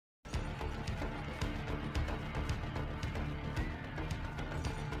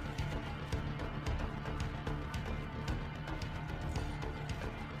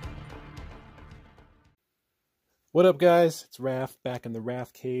What up, guys? It's Raph back in the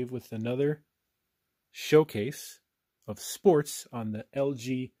RAFCAVE with another showcase of sports on the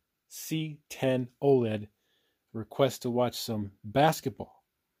LG C10 OLED. Request to watch some basketball.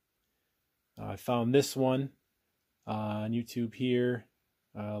 I found this one on YouTube here.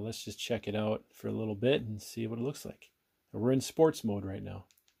 Let's just check it out for a little bit and see what it looks like. We're in sports mode right now.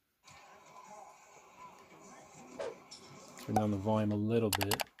 Turn down the volume a little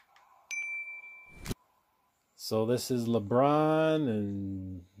bit. So this is LeBron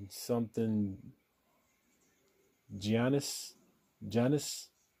and something Giannis. This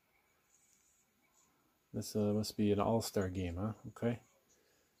must be an all-star game, huh? Okay.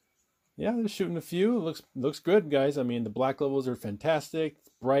 Yeah, they're shooting a few. It looks good, guys. I mean, the black levels are fantastic,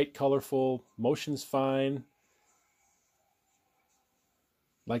 bright, colorful, motion's fine.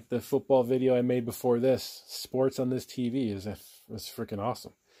 Like the football video I made before this, sports on this TV is freaking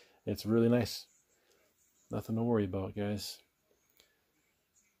awesome. It's really nice. Nothing to worry about, guys.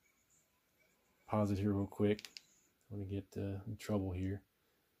 Pause it here real quick. I want to get in trouble here.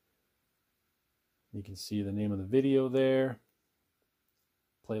 You can see the name of the video there.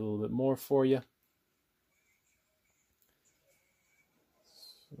 Play a little bit more for you.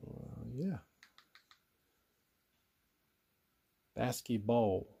 So, yeah.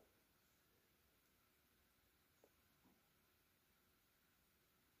 Basketball.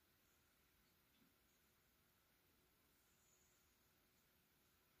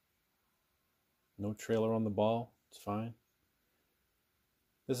 No trailer on the ball. It's fine.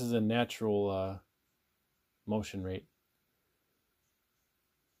 This is a natural motion rate.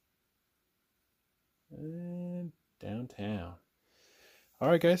 And downtown.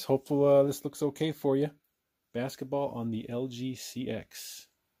 Alright, guys. Hopefully this looks okay for you. Basketball on the LG CX.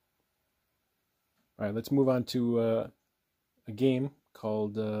 Alright, let's move on to a game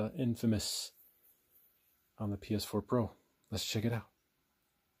called Infamous on the PS4 Pro. Let's check it out.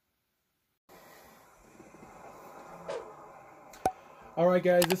 Alright,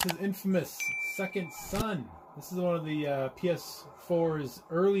 guys, this is Infamous Second Son. This is one of the PS4's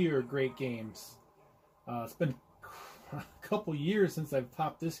earlier great games. It's been a couple years since I've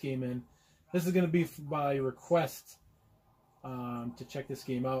popped this game in. This is going to be by request to check this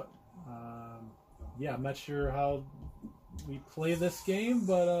game out. Yeah, I'm not sure how we play this game,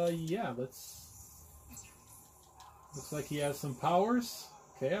 but yeah, looks like he has some powers.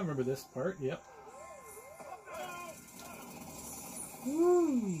 Okay, I remember this part, yep.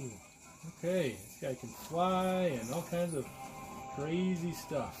 Woo! Okay, this guy can fly and all kinds of crazy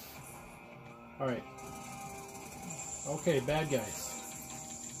stuff. Alright. Okay, bad guys.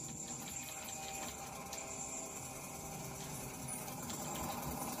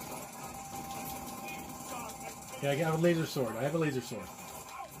 Yeah, I have a laser sword. I have a laser sword.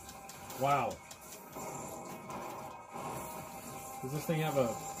 Wow. Does this thing have a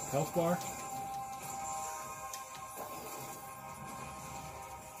health bar?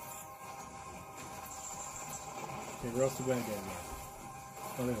 Okay, where else the bad guys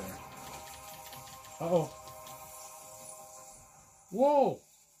are? Oh, they're there. Uh-oh. Whoa!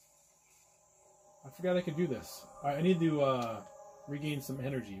 I forgot I could do this. Alright, I need to regain some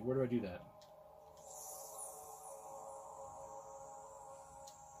energy. Where do I do that?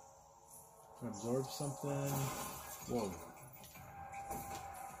 Can I absorb something? Whoa.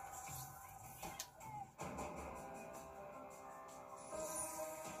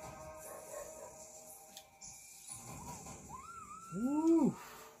 Woo!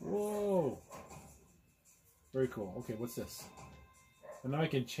 Whoa! Very cool. Okay, what's this? And now I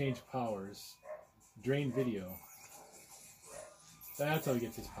can change powers. Drain video. That's how he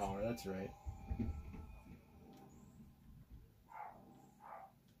gets his power. That's right.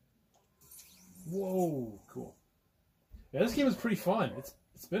 Whoa! Cool. Yeah, this game is pretty fun.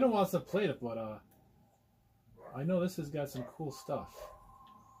 It's been a while since I've played it, but I know this has got some cool stuff.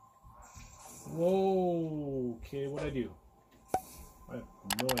 Whoa! Okay, what'd I do? I have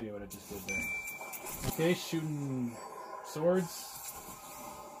no idea what I just did there. Okay, shooting swords.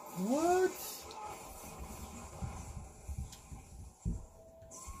 What?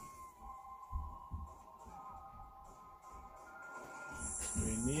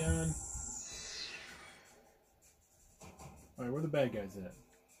 Green neon. Alright, where are the bad guys at?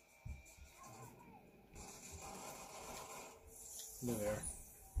 They're there.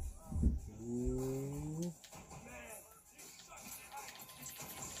 Ooh.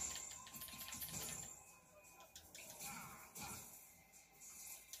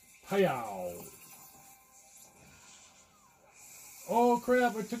 Hi-yow! Oh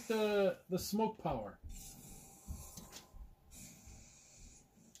crap, I took the smoke power.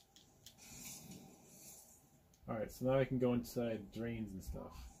 Alright, so now I can go inside drains and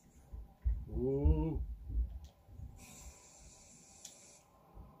stuff. Ooh.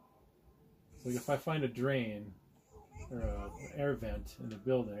 So if I find a drain or an air vent in the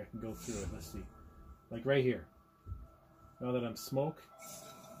building, I can go through it. Let's see. Like right here. Now that I'm smoke,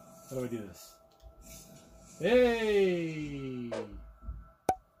 how do I do this? Hey!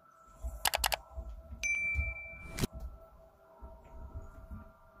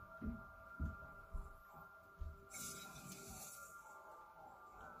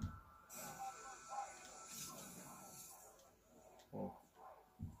 Oh.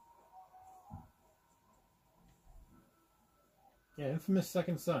 Yeah, Infamous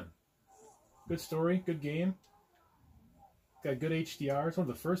Second Son. Good story, good game. Got good HDR. It's one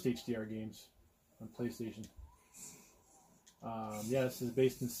of the first HDR games on PlayStation. Yeah, this is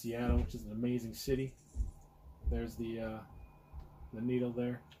based in Seattle, which is an amazing city. There's the needle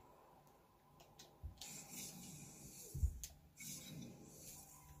there.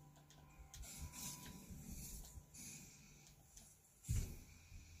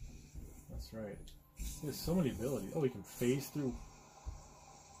 That's right. He has so many abilities. Oh, we can phase through.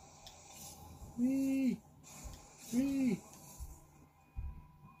 Whee! Whee!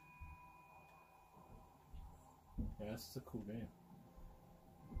 Yeah, this is a cool game.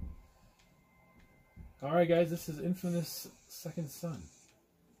 Alright guys, this is Infamous Second Son.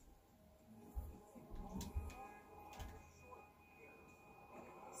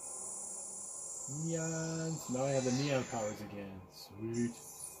 Neons. Now I have the neon powers again. Sweet.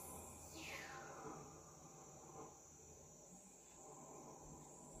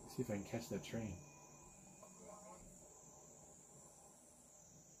 Let's see if I can catch that train.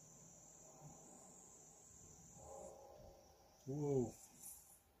 Whoa.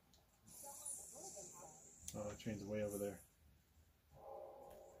 Oh, the train's way over there.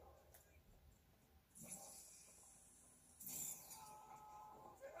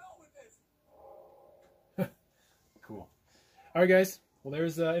 Cool. Alright guys, well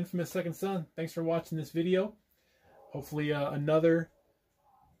there's Infamous Second Son. Thanks for watching this video. Hopefully another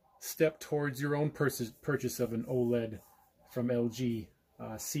step towards your own purchase of an OLED from LG,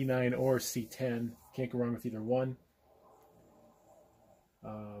 C9 or C10. Can't go wrong with either one.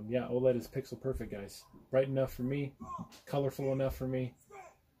 Yeah, OLED is pixel perfect, guys. Bright enough for me, colorful enough for me.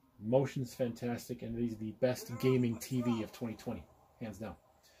 Motion's fantastic, and these are the best gaming TV of 2020, hands down.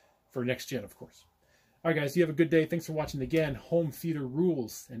 For next gen, of course. Alright guys, you have a good day. Thanks for watching again. Home theater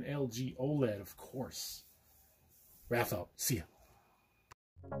rules and LG OLED, of course. Raph out. See ya.